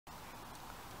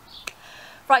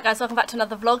Right guys, welcome back to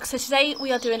another vlog. So today we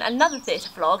are doing another theatre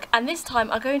vlog, and this time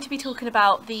I'm going to be talking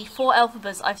about the 4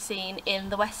 Elphabas I've seen in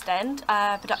the West End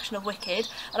production of Wicked,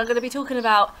 and I'm going to be talking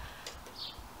about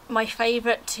my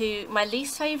favourite to my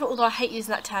least favourite, although I hate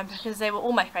using that term because they were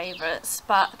all my favourites,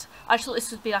 but I just thought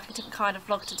this would be like a different kind of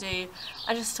vlog to do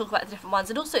and just talk about the different ones.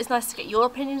 And also it's nice to get your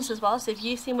opinions as well, so if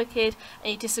you've seen Wicked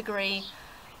and you disagree,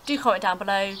 do comment down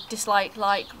below, dislike,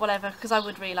 like, whatever, because I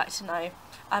would really like to know.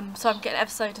 So I'm getting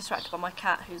ever so distracted by my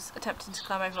cat who's attempting to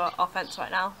climb over our fence right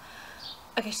now.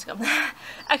 Okay, she's gone.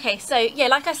 Okay, so yeah,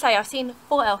 like I say, I've seen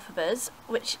 4 Elphabas,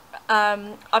 which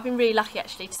I've been really lucky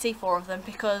actually to see 4 of them,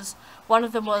 because one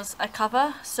of them was a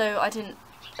cover, so I didn't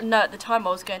know at the time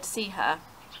I was going to see her.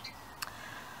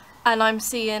 And I'm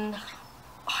seeing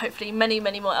hopefully many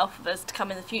more Elphabas to come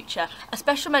in the future. A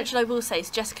special mention I will say is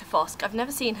Jessica Fosk. I've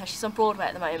never seen her, she's on Broadway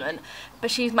at the moment,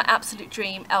 but she's my absolute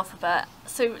dream Elphaba.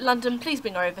 So London, please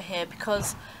bring her over here,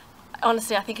 because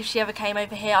honestly I think if she ever came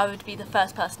over here I would be the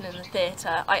first person in the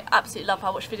theatre. I absolutely love her,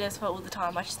 I watch videos of her all the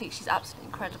time, I just think she's absolutely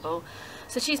incredible.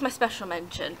 So she's my special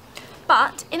mention.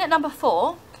 But in at number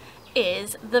 4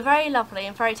 is the very lovely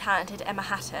and very talented Emma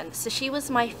Hatton. So she was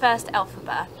my first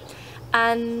Elphaba,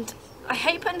 and I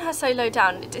hate putting her so low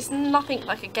down. It's nothing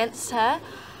like against her,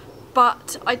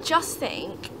 but I just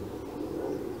think,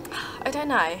 I don't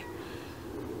know,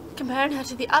 comparing her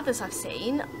to the others I've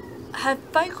seen, her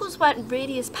vocals weren't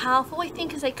really as powerful I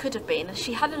think as they could have been, and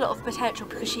she had a lot of potential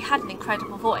because she had an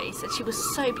incredible voice and she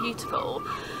was so beautiful,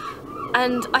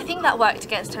 and I think that worked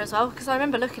against her as well, because I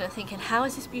remember looking and thinking, how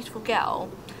is this beautiful girl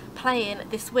playing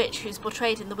this witch who's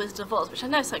portrayed in The Wizard of Oz, which I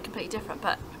know is something completely different,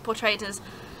 but portrayed as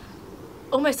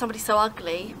almost somebody so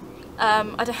ugly.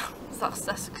 I don't.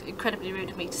 That's incredibly rude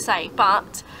of me to say,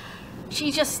 but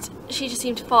she just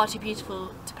seemed far too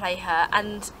beautiful to play her,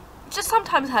 and just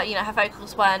sometimes her her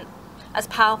vocals weren't as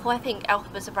powerful. I think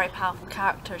Elphaba's a very powerful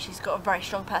character. She's got a very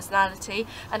strong personality,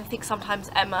 and I think sometimes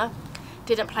Emma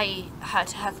didn't play her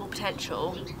to her full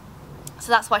potential.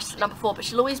 So that's why she's at number 4. But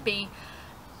she'll always be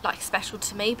like special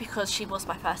to me because she was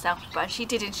my first Elphaba, and she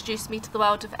did introduce me to the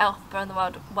world of Elphaba and the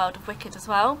world of Wicked as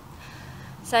well.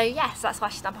 So yes, that's why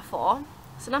she's number 4.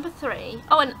 So number 3,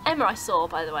 oh, and Emma I saw,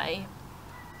 by the way,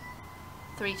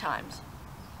 3 times.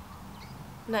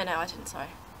 No, I didn't, sorry.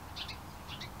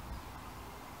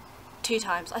 2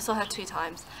 times. I saw her 2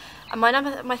 times. And my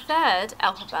 3rd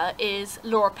Elphaba is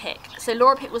Laura Pick. So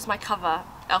Laura Pick was my cover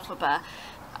Elphaba.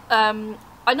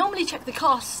 I normally check the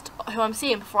cast who I'm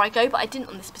seeing before I go, but I didn't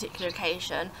on this particular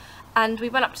occasion. And we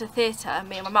went up to the theatre,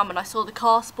 me and my mum, and I saw the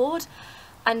cast board.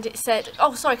 And it said,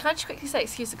 oh sorry, can I just quickly say,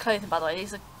 excuse the clothing by the way,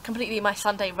 these are completely my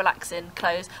Sunday relaxing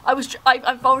clothes.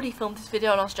 I've already filmed this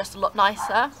video and I was dressed a lot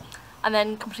nicer, and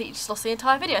then completely just lost the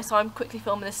entire video, so I'm quickly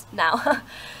filming this now.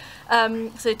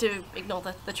 So do ignore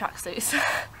the tracksuits.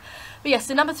 But yeah,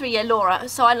 so number 3, yeah, Laura.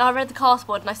 So I read the cast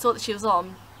board and I saw that she was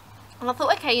on, and I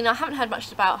thought, okay, I haven't heard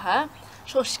much about her.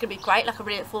 Sure, she's going to be great, like I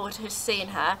really look forward to seeing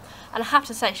her, and I have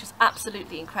to say she was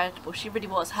absolutely incredible. She really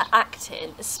was. Her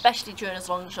acting, especially during As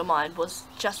Long As Your Mind, was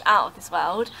just out of this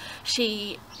world.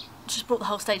 She just brought the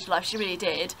whole stage to life, she really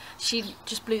did. She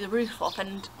just blew the roof off,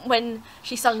 and when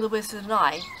she sung The Wizard and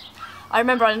I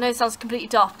remember, I know it sounds completely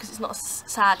daft because it's not a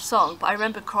sad song, but I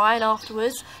remember crying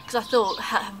afterwards because I thought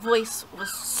her voice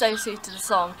was so suited to the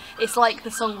song. It's like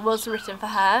the song was written for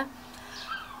her.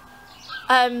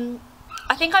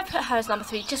 I think I put her as number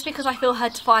 3 just because I feel her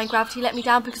defying gravity let me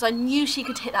down, because I knew she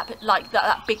could hit that bit, like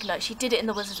that big note. She did it in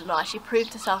The Wizard and I. She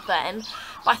proved herself then,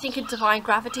 but I think in defying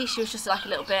gravity she was just like a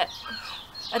little bit,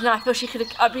 I don't know, I feel she could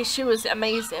have, I mean she was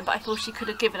amazing, but I feel she could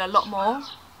have given a lot more.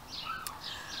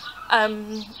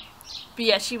 But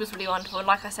yeah, she was really wonderful, and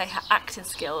like I say, her acting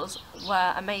skills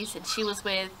were amazing. She was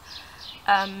with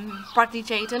Bradley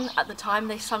Jaden at the time.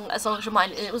 They sung As Long As Your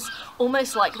Mind, and it was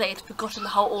almost like they had forgotten the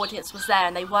whole audience was there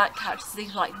and they weren't characters,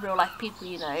 these were like real life people,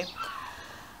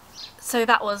 so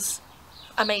that was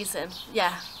amazing.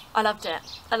 Yeah, I loved it.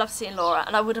 I loved seeing Laura,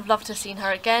 and I would have loved to have seen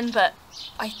her again, but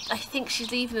I think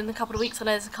she's leaving in a couple of weeks. I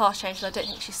know there's a cast change and I don't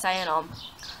think she's staying on.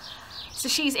 So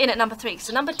she's in at number 3.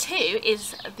 So number 2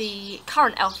 is the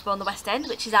current Elphaba on the West End,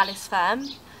 which is Alice Firm.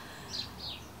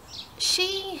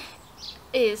 She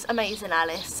is amazing,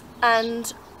 Alice,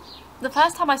 and the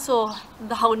first time I saw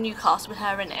the whole new cast with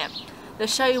her in it, the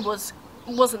show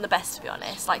wasn't the best, to be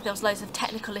honest. Like, there was loads of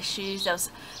technical issues, there was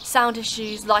sound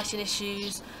issues, lighting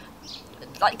issues,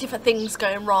 like different things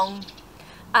going wrong,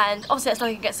 and obviously that's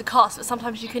nothing against the cast, but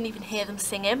sometimes you couldn't even hear them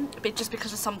singing just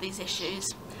because of some of these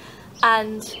issues.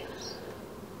 And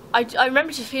I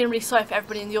remember just feeling really sorry for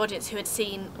everybody in the audience who had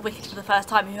seen Wicked for the first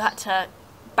time, who had to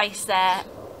base their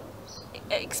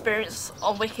experience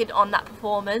on Wicked on that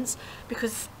performance,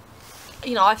 because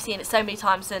you know, I've seen it so many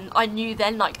times, and I knew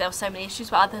then like there were so many issues,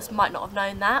 but others might not have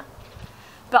known that.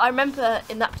 But I remember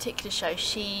in that particular show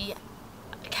she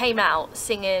came out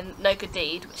singing No Good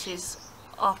Deed, which is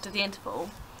after the interval,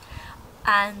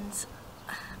 and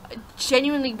I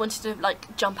genuinely wanted to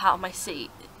like jump out of my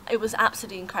seat. It was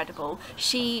absolutely incredible.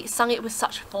 She sung it with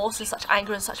such force and such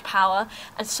anger and such power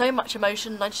and so much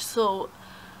emotion, and I just thought,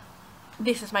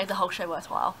 this has made the whole show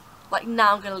worthwhile. Like,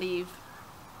 now I'm going to leave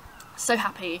so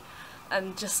happy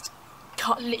and just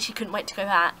literally couldn't wait to go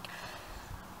back.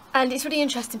 And it's really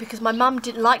interesting because my mum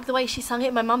didn't like the way she sung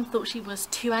it. My mum thought she was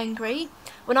too angry,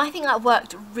 when I think that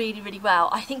worked really, really well.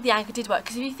 I think the anger did work,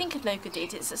 because if you think of No Good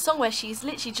Deed, it's a song where she's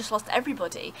literally just lost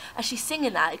everybody, and she's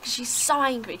singing that because she's so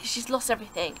angry, because she's lost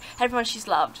everything, everyone she's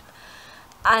loved.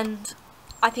 And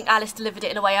I think Alice delivered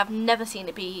it in a way I've never seen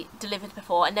it be delivered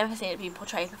before, and never seen it be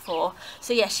portrayed before.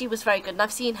 So yeah, she was very good, and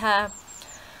I've seen her,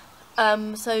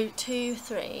 I've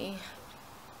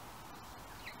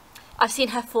seen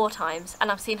her 4 times,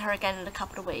 and I've seen her again in a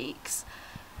couple of weeks,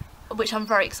 which I'm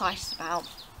very excited about.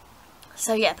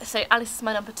 So yeah, so Alice is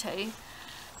my number 2.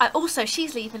 Also,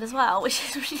 she's leaving as well, which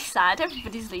is really sad.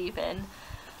 Everybody's leaving.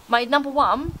 My number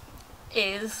 1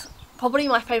 is probably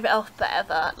my favourite Elphaba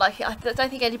ever. Like, I don't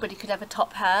think anybody could ever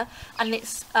top her, and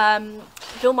it's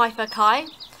Vilma Kai.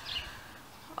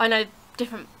 I know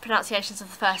different pronunciations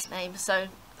of the first name, so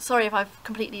sorry if I've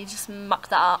completely just mucked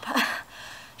that up.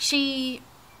 She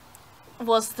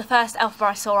was the first Elphaba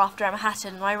I saw after Emma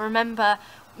Hatton, and I remember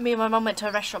me and my mum went to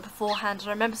a restaurant beforehand, and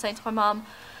I remember saying to my mum,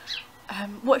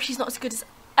 what if she's not as good as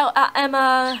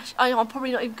Emma? I'm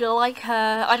probably not even going to like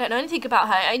her. I don't know anything about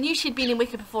her. I knew she'd been in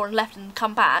Wicked before and left and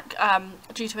come back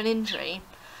due to an injury,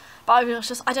 but I was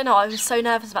just, I don't know, I was so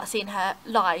nervous about seeing her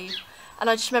live, and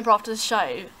I just remember after the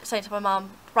show saying to my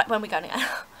mum, right, when are we going again?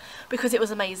 Because it was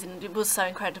amazing, it was so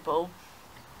incredible.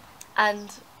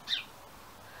 And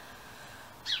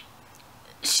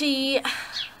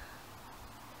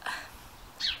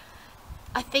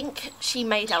I think she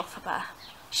made Elphaba.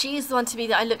 She is the one to me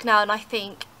that I look now and I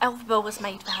think Elphaba was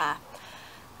made for her.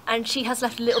 And she has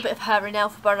left a little bit of her in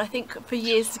Elphaba, and I think for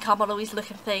years to come I'll always look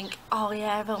and think, oh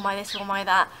yeah, Vilma this, Vilma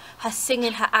that. Her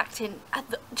singing, her acting,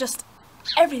 just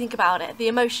everything about it. The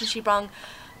emotion she brung,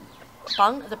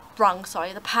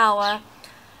 the power.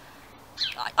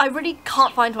 I really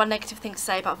can't find one negative thing to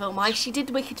say about Vilma. She did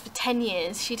Wicked for 10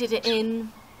 years. She did it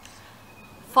in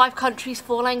 5 countries,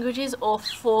 4 languages, or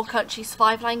 4 countries,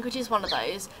 5 languages, one of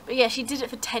those. But yeah, she did it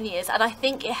for 10 years, and I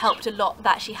think it helped a lot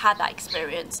that she had that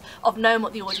experience of knowing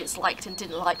what the audience liked and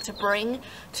didn't like to bring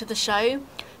to the show.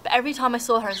 But every time I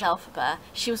saw her as Elphaba,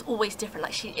 she was always different.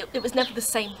 Like, it was never the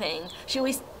same thing. She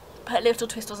always put a little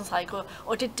twist on something,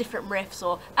 or did different riffs,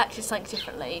 or acted something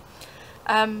differently.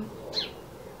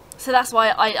 So that's why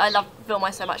I love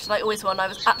Vilma so much, and I always will, and I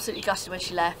was absolutely gutted when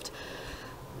she left.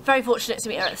 Very fortunate to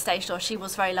meet her at the stage door. She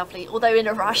was very lovely, although in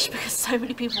a rush because so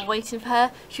many people were waiting for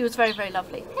her. She was very, very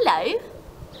lovely. Hello.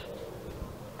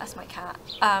 That's my cat.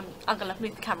 I'm going to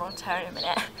move the camera onto her in a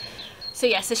minute. So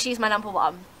yeah, so she's my number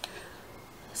 1.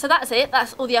 So that's it.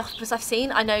 That's all the Elphabas I've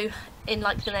seen. I know in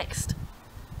like the next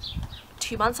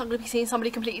 2 months I'm going to be seeing somebody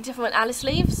completely different when Alice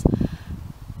leaves.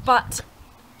 But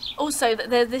also,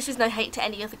 this is no hate to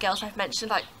any of the girls I've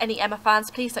mentioned, like any Emma fans,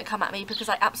 please don't come at me, because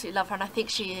I absolutely love her and I think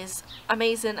she is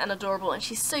amazing and adorable, and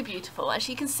she's so beautiful and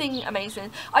she can sing amazing.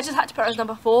 I just had to put her as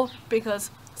number 4 because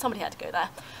somebody had to go there.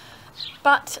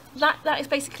 But that is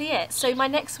basically it. So my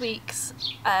next week's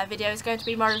video is going to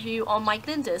be my review on my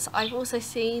Glindas. I've also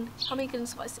seen, how many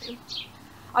Glindas have I seen?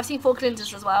 I've seen 4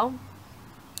 Glindas as well.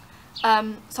 So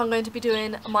I'm going to be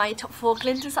doing my top 4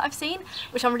 Glindas that I've seen,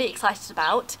 which I'm really excited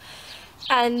about.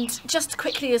 And just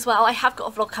quickly as well, I have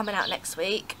got a vlog coming out next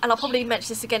week, and I'll probably mention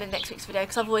this again in next week's video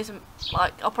because I've always,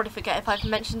 like, I'll probably forget if I've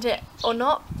mentioned it or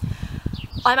not.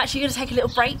 I'm actually going to take a little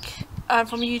break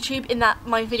from YouTube, in that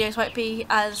my videos won't be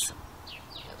as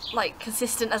like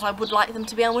consistent as I would like them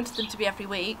to be. I wanted them to be every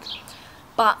week,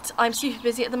 but I'm super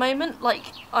busy at the moment.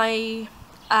 Like,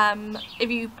 if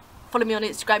you follow me on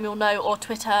Instagram you'll know, or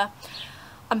Twitter,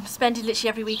 I'm spending literally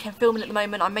every weekend filming at the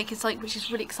moment. I'm making something which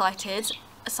is really excited.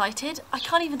 I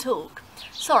can't even talk.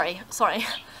 Sorry.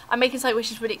 I'm making something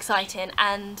which is really exciting,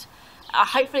 and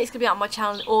hopefully it's going to be out on my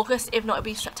channel in August, if not it'll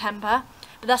be September.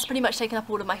 But that's pretty much taken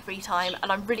up all of my free time,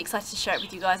 and I'm really excited to share it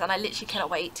with you guys, and I literally cannot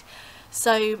wait.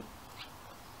 So,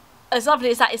 as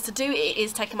lovely as that is to do, it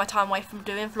is taking my time away from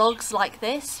doing vlogs like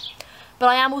this. But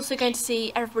I am also going to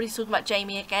see Everybody's Talking About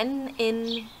Jamie again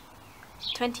in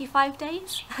 25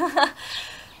 days. And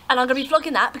I'm going to be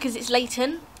vlogging that because it's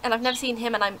Leighton, and I've never seen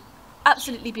him, and I'm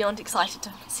absolutely beyond excited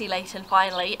to see Leighton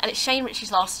finally. And it's Shane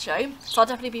Ritchie's last show, so I'll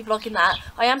definitely be vlogging that.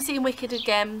 I am seeing Wicked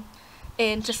again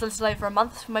in just a little over a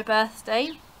month for my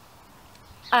birthday.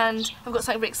 And I've got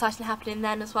something really exciting happening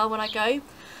then as well when I go.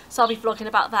 So I'll be vlogging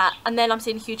about that. And then I'm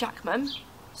seeing Hugh Jackman,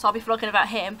 so I'll be vlogging about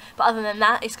him. But other than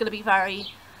that, it's going to be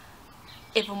very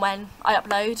even when I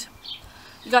upload.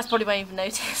 You guys probably won't even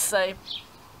notice, so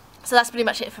that's pretty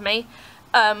much it for me.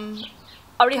 I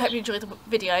really hope you enjoyed the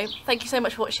video. Thank you so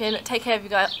much for watching. Take care of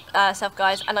yourself,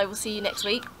 guys, and I will see you next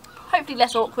week. Hopefully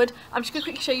less awkward. I'm just going to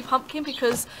quickly show you Pumpkin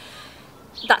because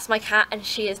that's my cat and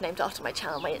she is named after my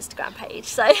channel, my Instagram page.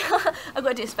 So I've got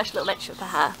to do a special little mention for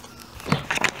her.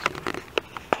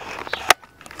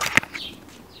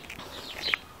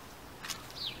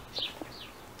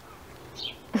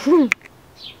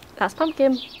 That's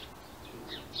Pumpkin.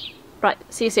 Right,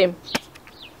 see you soon.